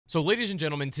So ladies and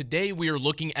gentlemen, today we are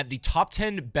looking at the top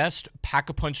 10 best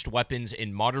pack-a-punched weapons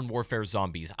in Modern Warfare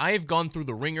Zombies. I have gone through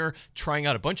the ringer, trying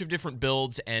out a bunch of different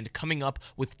builds, and coming up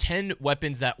with 10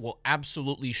 weapons that will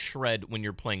absolutely shred when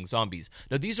you're playing zombies.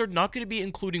 Now these are not going to be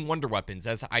including wonder weapons,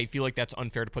 as I feel like that's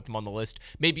unfair to put them on the list.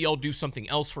 Maybe I'll do something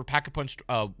else for pack-a-punched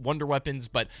wonder weapons,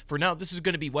 but for now this is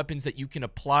going to be weapons that you can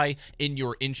apply in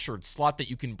your insured slot that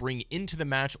you can bring into the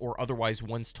match, or otherwise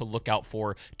ones to look out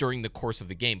for during the course of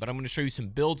the game. But I'm going to show you some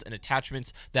builds and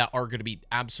attachments that are going to be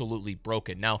absolutely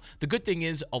broken. Now, the good thing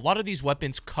is a lot of these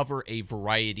weapons cover a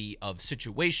variety of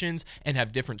situations and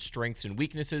have different strengths and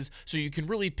weaknesses, so you can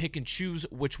really pick and choose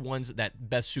which ones that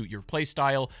best suit your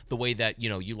playstyle, the way that,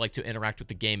 you like to interact with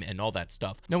the game and all that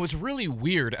stuff. Now, what's really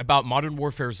weird about Modern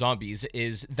Warfare Zombies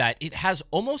is that it has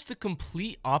almost the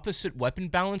complete opposite weapon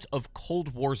balance of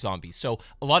Cold War Zombies. So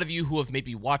a lot of you who have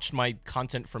maybe watched my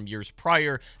content from years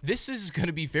prior, this is going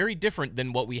to be very different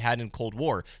than what we had in Cold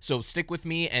War. So stick with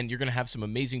me and you're going to have some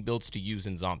amazing builds to use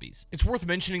in zombies. It's worth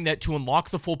mentioning that to unlock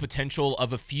the full potential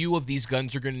of a few of these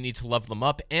guns, you're going to need to level them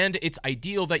up, and it's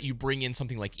ideal that you bring in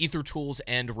something like ether tools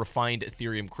and refined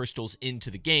Ethereum crystals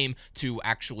into the game to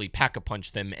actually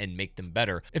pack-a-punch them and make them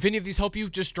better. If any of these help you,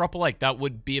 just drop a like. That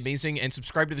would be amazing, and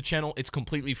subscribe to the channel. It's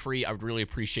completely free. I would really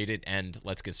appreciate it, and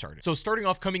let's get started. So starting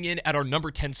off, coming in at our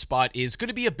number 10 spot is going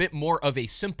to be a bit more of a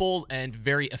simple and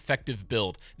very effective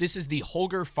build. This is the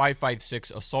Holger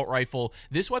 5.56 assault rifle.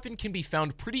 This weapon can be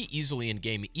found pretty easily in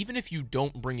game, even if you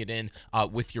don't bring it in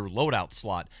with your loadout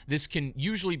slot. This can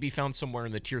usually be found somewhere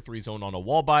in the tier 3 zone on a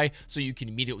wall buy, so you can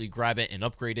immediately grab it and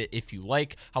upgrade it if you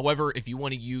like. However, if you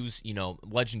want to use,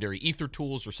 legendary ether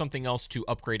tools or something else to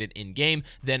upgrade it in game,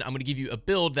 then I'm going to give you a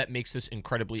build that makes this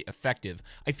incredibly effective.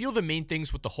 I feel the main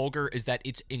things with the Holger is that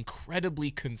it's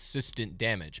incredibly consistent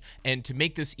damage, and to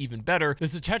make this even better,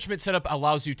 this attachment setup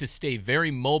allows you to stay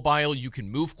very mobile. You can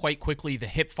move quite quickly. The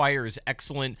hip fire is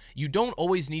excellent. You don't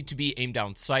always need to be aim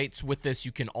down sights with this.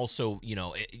 You can also,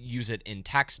 use it in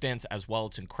tac stance as well.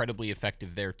 It's incredibly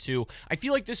effective there too. I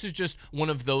feel like this is just one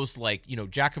of those, like,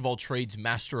 jack of all trades,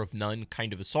 master of none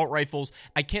kind of assault rifles.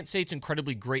 I can't say it's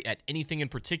incredibly great at anything in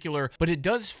particular, but it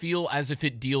does feel as if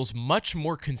it deals much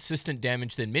more consistent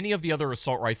damage than many of the other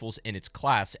assault rifles in its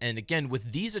class. And again,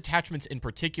 with these attachments in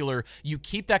particular, you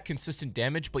keep that consistent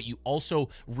damage, but you also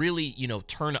really,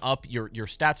 turn up your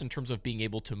stats in terms of being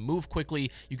able to move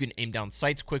quickly. You can aim down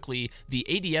sights quickly. The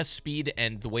ADS speed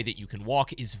and the way that you can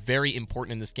walk is very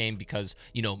important in this game because,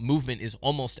 movement is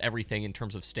almost everything in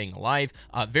terms of staying alive.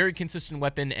 Very consistent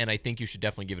weapon, and I think you should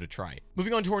definitely give it a try.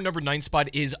 Moving on to our number 9 spot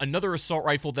is another assault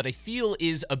rifle that I feel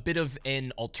is a bit of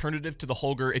an alternative to the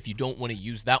Holger if you don't want to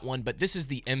use that one, but this is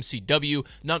the MCW.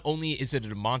 Not only is it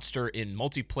a monster in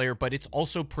multiplayer, but it's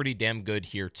also pretty damn good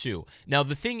here too. Now,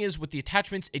 the thing is, with the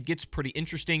attachments, it gets pretty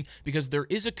interesting because there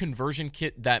is a conversion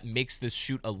kit that makes this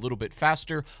shoot a little bit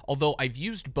faster, although I've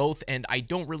used both and I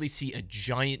don't really see a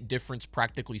giant difference,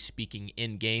 practically speaking,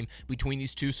 in game between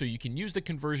these two. So you can use the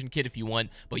conversion kit if you want,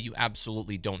 but you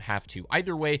absolutely don't have to.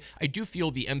 Either way, I do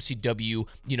feel the MCW,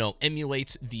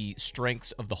 emulates the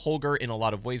strengths of the Holger in a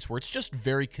lot of ways, where it's just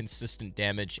very consistent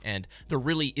damage and there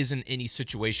really isn't any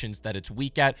situations that it's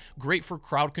weak at. Great for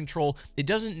crowd control. It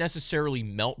doesn't necessarily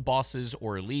melt bosses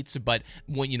or elites, but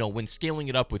when scaling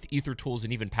it up with ether tools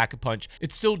and even pack-a-punch,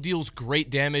 it still deals great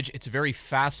damage. It's a very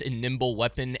fast and nimble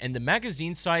weapon, and the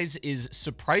magazine size is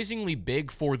surprisingly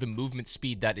big for the movement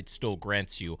speed that it still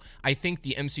grants you. I think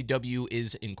the MCW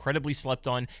is incredibly slept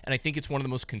on, and I think it's one of the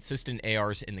most consistent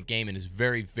ARs in the game and is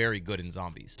very, very good in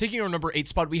zombies. Taking our number 8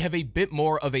 spot, we have a bit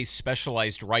more of a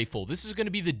specialized rifle. This is going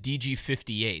to be the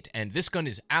DG58, and this gun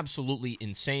is absolutely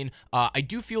insane. I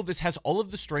do feel this has all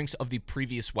of the strengths of the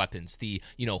previous weapons, the,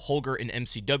 Holger and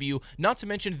MCW, not to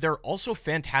mention they're also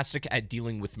fantastic at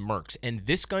dealing with mercs, and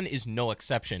this gun is no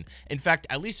exception. In fact,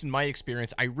 at least in my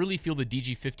experience, I really feel the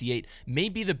DG58 may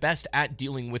be the best at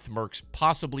dealing with mercs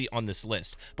possibly on this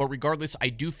list, but regardless, I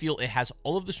do feel it has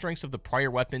all of the strengths of the prior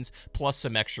weapons plus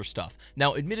some extra stuff.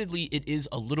 Now, admittedly, it is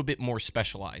a little bit more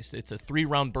specialized. It's a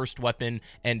 3-round burst weapon,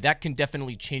 and that can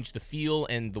definitely change the feel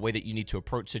and the way that you need to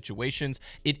approach situations.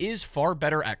 It is far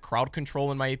better at crowd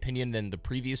control, in my opinion, than the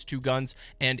previous two guns,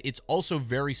 and it's also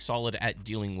very solid at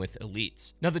dealing with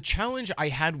elites. Now, the challenge I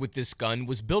had with this gun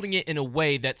was building it in a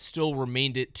way that still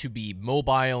remained it to be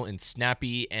mobile and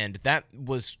snappy, and that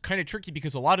was kind of tricky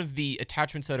because a lot of the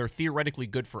attachments that are theoretically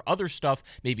good for other stuff,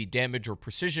 maybe damage or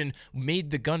precision,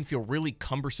 made the gun feel really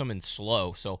cumbersome and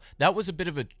slow. So that was a bit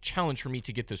of a challenge for me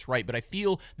to get this right, but I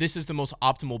feel this is the most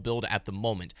optimal build at the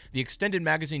moment. The extended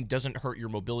magazine doesn't hurt your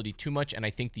mobility too much, and I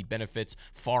think the benefits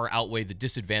far outweigh the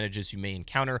disadvantages you may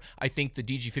encounter. I think the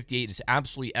DG58 is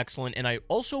absolutely excellent, and I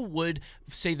also would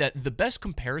say that the best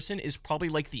comparison is probably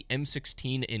like the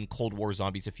M16 in Cold War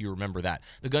Zombies, if you remember that.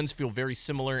 The guns feel very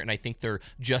similar, and I think they're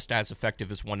just as effective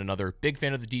as one another. Big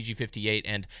fan of the DG58,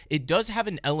 and it does have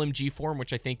an LMG form,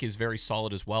 which I think is very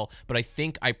solid as well, but I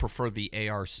think I prefer the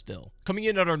AR still. Coming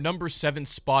in at our number 7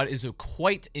 spot is a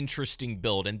quite interesting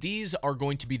build, and these are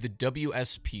going to be the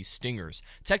WSP Stingers.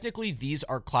 Technically, these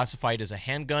are classified as a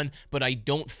handgun, but I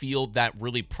don't feel that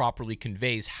really properly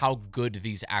conveys how good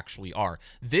these actually are.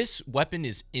 This weapon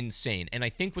is insane, and I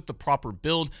think with the proper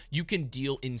build, you can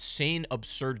deal insane,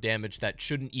 absurd damage that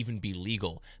shouldn't even be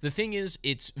legal. The thing is,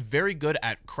 it's very good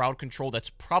at crowd control. That's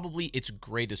probably its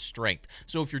greatest strength.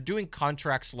 So if you're doing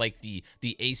contracts like the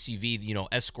ACV, you know,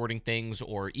 escorting things,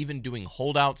 or even doing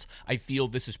holdouts, I feel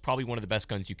this is probably one of the best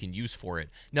guns you can use for it.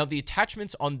 Now, the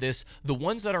attachments on this, the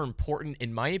ones that are important,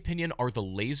 in my opinion, are the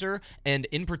laser, and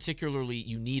in particularly,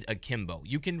 you need a Kimbo.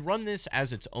 You can run this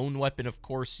as its own weapon, of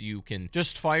course. You can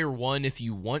just fire one if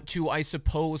you want to, I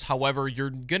suppose. However, you're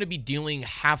going to be dealing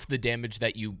half the damage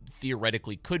that you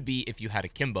theoretically could be if you had a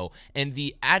Kimbo, and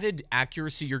the added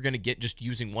accuracy you're going to get just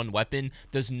using one weapon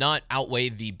does not outweigh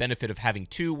the benefit of having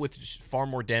two with just far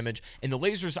more damage, and the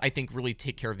lasers, I think, really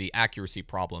take care of the accuracy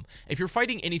problem. If you're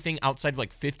fighting anything outside of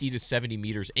like 50 to 70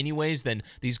 meters anyways, then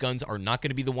these guns are not going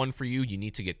to be the one for you. You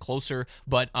need to get closer,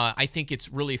 but I think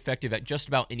it's really effective at just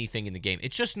about anything in the game.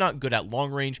 It's just not good at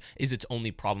long range is its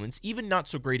only problem. It's even not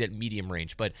so great at medium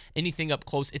range, but anything up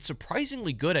close, it's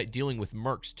surprisingly good at dealing with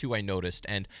mercs too, I noticed,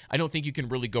 and I don't think you can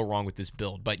really go wrong with this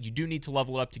build, but you do need to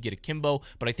level it up to get a Kimbo,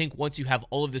 but I think once you have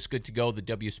all of this good to go, the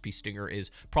WSP Stinger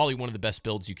is probably one of the best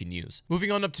builds you can use.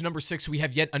 Moving on up to number 6, we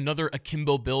have yet another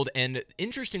Akimbo build, and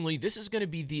interestingly, this is going to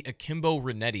be the Akimbo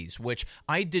Renettis, which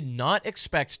I did not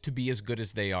expect to be as good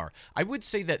as they are. I would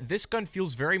say that this gun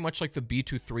feels very much like the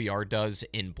B23R does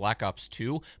in Black Ops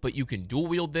 2, but you can dual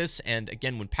wield this, and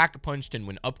again, when pack-a-punched and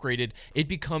when upgraded, it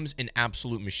becomes an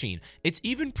absolute machine. It's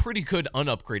even pretty good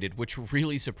unupgraded, which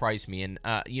really surprised me, and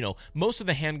you know, most of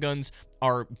the handguns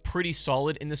are pretty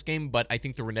solid in this game, but I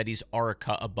think the Renettis are a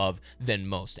cut above than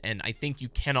most, and I think you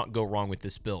cannot go wrong with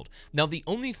this build. Now, the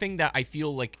only thing that I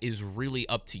feel like is really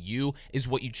up to you is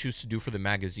what you choose to do for the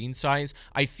magazine size.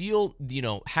 I feel, you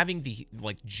know, having the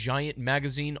like giant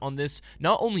magazine on this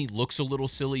not only looks a little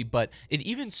silly, but it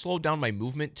even slowed down my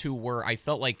movement to where I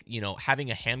felt like, you know,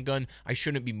 having a handgun, I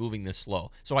shouldn't be moving this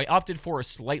slow. So I opted for a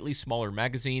slightly smaller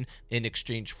magazine in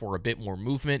exchange for a bit more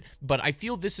movement, but I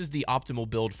feel this is the optimal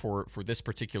build for this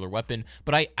particular weapon.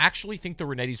 But I actually think the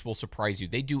Renettis will surprise you.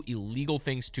 They do illegal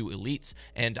things to elites,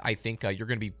 and I think you're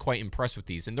going to be quite impressed with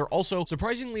these. And they're also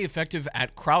surprisingly effective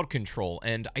at crowd control,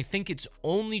 and I think its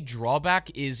only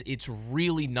drawback is it's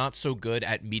really not so good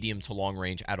at medium to long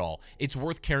range at all. It's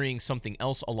worth carrying something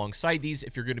else alongside these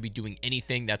if you're going to be doing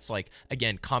anything that's like,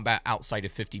 again, combat outside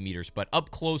of 50 meters, but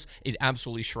up close, it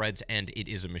absolutely shreds, and it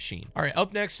is a machine. All right,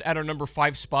 up next at our number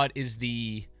 5 spot is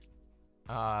the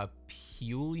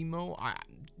Pulimo.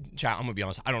 Chat, I'm gonna be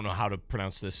honest, I don't know how to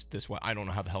pronounce this way. I don't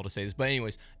know how the hell to say this, but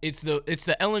anyways, it's the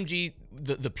LMG,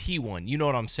 the P1. You know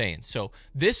what I'm saying? So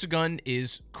this gun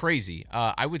is crazy.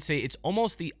 I would say it's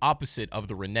almost the opposite of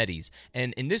the Renettis,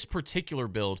 and in this particular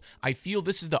build, I feel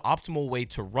this is the optimal way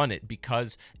to run it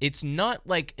because it's not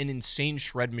like an insane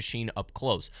shred machine up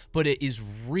close, but it is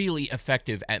really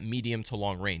effective at medium to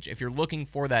long range. If you're looking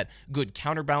for that good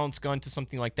counterbalance gun to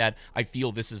something like that, I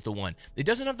feel this is the one. It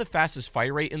doesn't have the fastest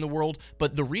fire rate in the world,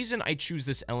 but the reason I choose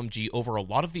this LMG over a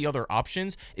lot of the other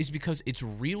options is because its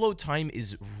reload time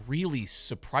is really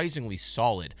surprisingly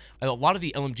solid. A lot of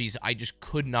the LMGs, I just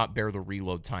could not bear the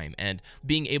reload time, and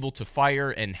being able to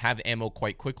fire and have ammo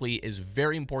quite quickly is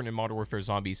very important in Modern Warfare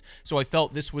Zombies, so I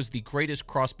felt this was the greatest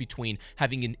cross between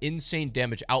having an insane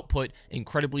damage output,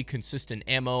 incredibly consistent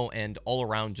ammo, and all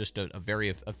around just a very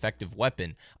effective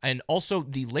weapon. And also,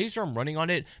 the laser I'm running on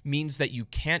it means that you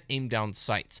can't aim down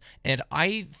sights, and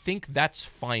I think that's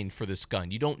fine for this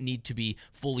gun. You don't need to be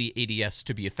fully ADS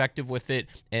to be effective with it,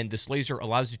 and this laser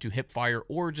allows you to hip fire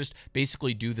or just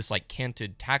basically do this like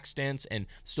canted tack stance and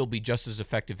still be just as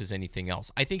effective as anything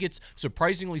else. I think it's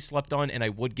surprisingly slept on, and I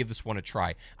would give this one a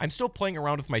try. I'm still playing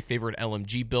around with my favorite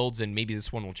LMG builds, and maybe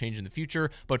this one will change in the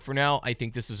future, but for now, I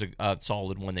think this is a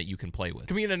solid one that you can play with.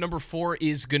 Coming in at number 4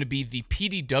 is going to be the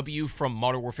PDW from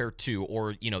Modern Warfare 2,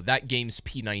 or, you know, that game's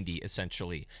P90,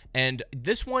 essentially. And And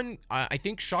this one, I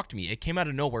think, shocked me. It came out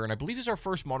of nowhere, and I believe is our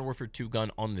first Modern Warfare 2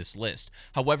 gun on this list.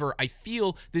 However, I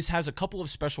feel this has a couple of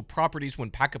special properties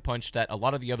when pack-a-punch that a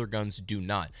lot of the other guns do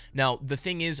not. Now, the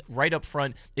thing is, right up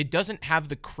front, it doesn't have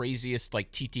the craziest,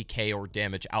 like, TTK or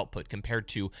damage output compared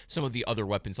to some of the other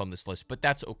weapons on this list, but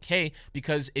that's okay,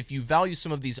 because if you value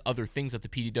some of these other things that the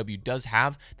PDW does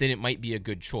have, then it might be a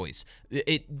good choice.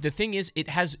 The thing is, it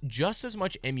has just as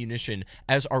much ammunition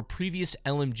as our previous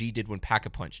LMG did when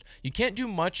pack-a-punched. You can't do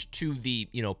much to the,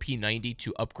 P90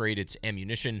 to upgrade its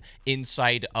ammunition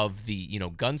inside of the,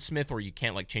 gunsmith, or you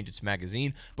can't, like, change its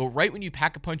magazine, but right when you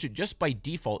pack-a-punch it, just by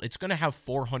default, it's going to have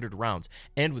 400 rounds,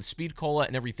 and with speed cola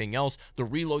and everything else, the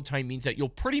reload time means that you'll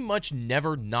pretty much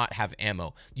never not have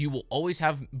ammo. You will always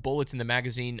have bullets in the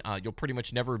magazine. You'll pretty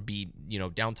much never be,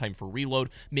 downtime for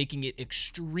reload, making it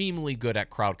extremely good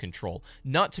at crowd control.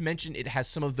 Not to mention, it has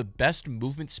some of the best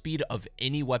movement speed of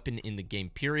any weapon in the game,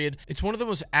 period. It's one of the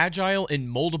most agile and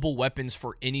moldable weapons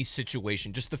for any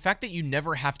situation. Just the fact that you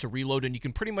never have to reload and you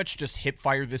can pretty much just hip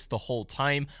fire this the whole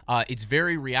time. It's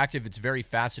very reactive, it's very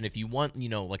fast, and if you want,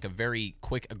 like a very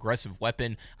quick, aggressive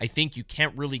weapon, I think you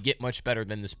can't really get much better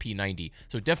than this P90.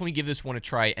 So definitely give this one a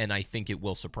try, and I think it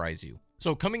will surprise you.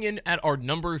 So coming in at our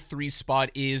number 3 spot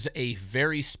is a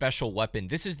very special weapon.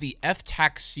 This is the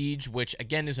FTAC Siege, which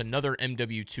again is another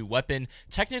MW2 weapon,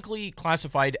 technically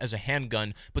classified as a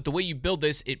handgun, but the way you build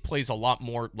this, it plays a lot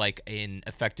more like an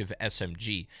effective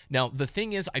SMG. Now, the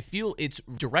thing is, I feel its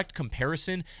direct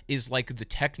comparison is like the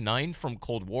Tech 9 from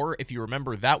Cold War. If you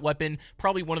remember that weapon,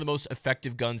 probably one of the most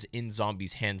effective guns in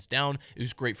zombies, hands down. It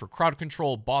was great for crowd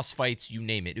control, boss fights, you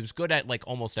name it. It was good at like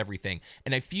almost everything,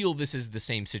 and I feel this is the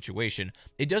same situation.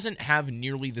 It doesn't have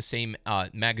nearly the same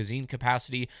magazine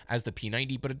capacity as the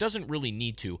P90, but it doesn't really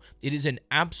need to. It is an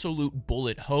absolute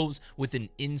bullet hose with an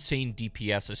insane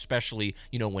DPS, especially,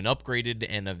 when upgraded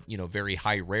and of, very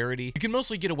high rarity. You can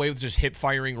mostly get away with just hip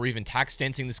firing or even tac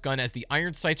stancing this gun, as the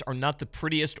iron sights are not the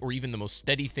prettiest or even the most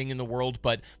steady thing in the world,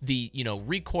 but the,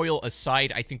 recoil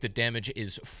aside, I think the damage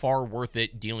is far worth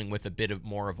it dealing with a bit of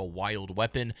more of a wild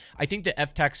weapon. I think the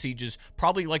FTAC Siege is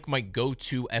probably like my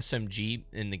go-to SMG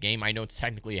in the game. I know it's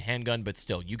technically a handgun, but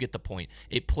still, you get the point.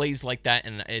 It plays like that,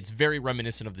 and it's very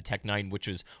reminiscent of the Tech 9, which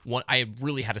is one I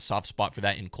really had a soft spot for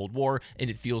that in Cold War, and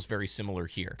it feels very similar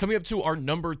here. Coming up to our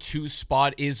number 2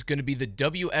 spot is going to be the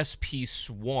WSP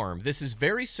Swarm. This is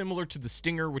very similar to the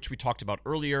Stinger, which we talked about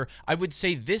earlier. I would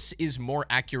say this is more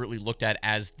accurately looked at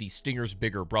as the Stinger's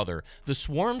bigger brother. The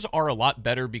Swarms are a lot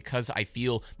better because I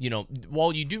feel,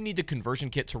 while you do need the conversion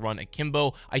kit to run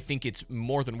akimbo, I think it's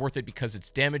more than worth it because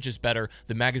its damage is better,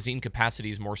 the magazine capacity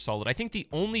is more solid. I think the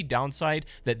only downside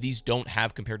that these don't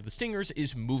have compared to the Stingers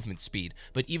is movement speed,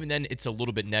 but even then it's a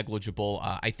little bit negligible.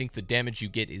 I think the damage you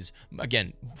get is,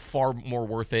 again, far more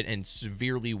worth it and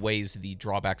severely weighs the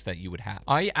drawbacks that you would have.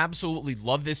 I absolutely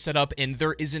love this setup, and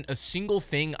there isn't a single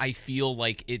thing I feel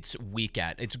like it's weak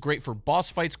at. It's great for boss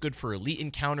fights, good for elite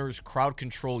encounters, crowd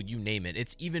control, you name it.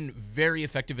 It's even very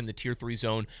effective in the tier 3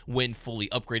 zone when fully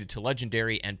upgraded to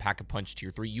legendary and pack-a-punch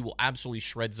tier 3. You will absolutely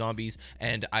shred zombies,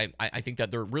 and I think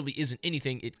that there really isn't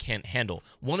anything it can't handle.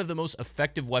 One of the most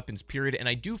effective weapons, period, and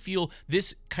I do feel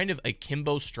this kind of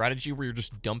akimbo strategy where you're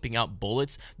just dumping out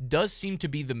bullets does seem to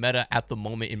be the meta at the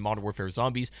moment in Modern Warfare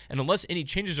Zombies, and unless any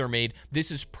changes are made,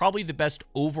 this is probably the best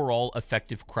overall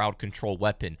effective crowd control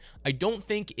weapon. I don't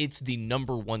think it's the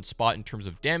number 1 spot in terms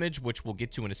of damage, which we'll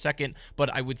get to in a second,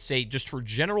 but I would say just for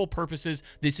general purposes,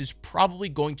 this is probably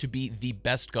going to be the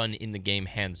best gun in the game,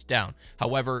 hands down.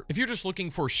 However, if you're just looking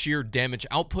for sheer damage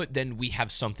output, then we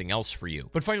have something else for you.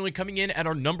 But finally, coming in at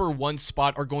our number 1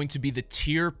 spot are going to be the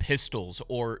tier pistols,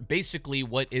 or basically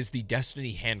what is the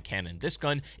Destiny hand cannon. This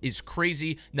gun is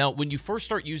crazy. Now, when you first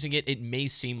start using it, it may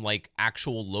seem like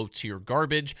actual low tier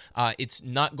garbage. It's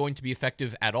not going to be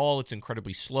effective at all. It's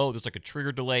incredibly slow. There's like a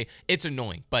trigger delay. It's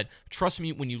annoying, but trust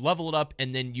me, when you level it up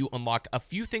and then you unlock a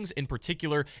few things in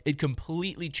particular, it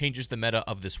completely changes the meta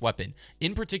of this weapon.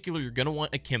 In particular, you're going to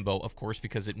want akimbo, of course,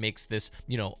 because it makes this,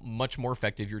 much more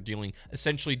effective. You're dealing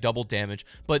essentially double damage,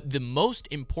 but the most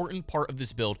important part of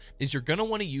this build is you're going to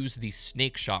want to use the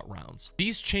snake shot rounds.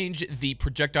 These change the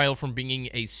projectile from being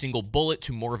a single bullet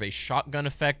to more of a shotgun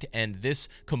effect, and this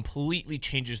completely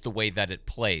changes the way that it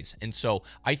plays. And so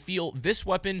I feel this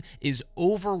weapon is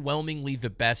overwhelmingly the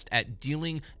best at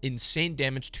dealing insane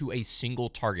damage to a single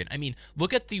target. I mean,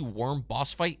 look at the worm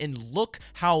boss fight and look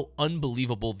how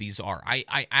unbelievable these are.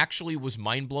 I actually was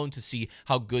mind blown to see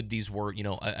how good these were,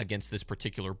 against this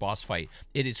particular regular boss fight.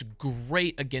 It is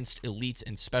great against elites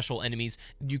and special enemies.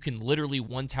 You can literally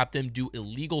one-tap them, do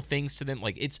illegal things to them.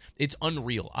 Like, it's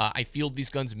unreal. I feel these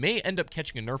guns may end up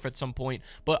catching a nerf at some point,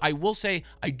 but I will say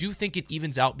I do think it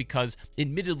evens out because,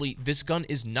 admittedly, this gun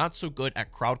is not so good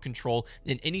at crowd control,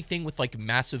 and anything with like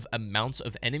massive amounts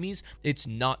of enemies, it's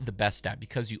not the best at,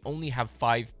 because you only have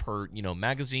 5 per,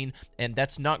 magazine, and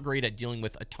that's not great at dealing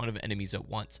with a ton of enemies at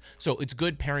once. So it's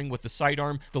good pairing with the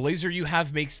sidearm. The laser you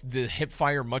have makes the hip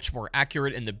fire much more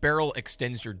accurate, and the barrel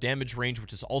extends your damage range,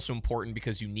 which is also important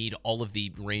because you need all of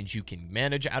the range you can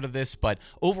manage out of this. But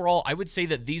overall, I would say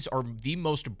that these are the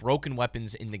most broken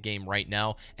weapons in the game right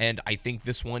now, and I think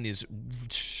this one is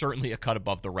certainly a cut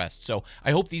above the rest. So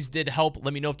I hope these did help.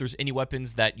 Let me know if there's any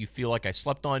weapons that you feel like I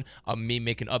slept on. I may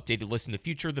make an updated list in the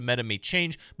future. The meta may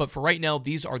change, but for right now,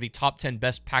 these are the top 10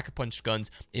 best pack-a-punch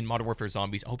guns in Modern Warfare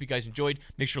Zombies. I hope you guys enjoyed.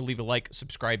 Make sure to leave a like,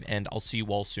 subscribe, and I'll see you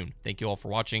all soon. Thank you all for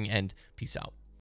watching, and peace out.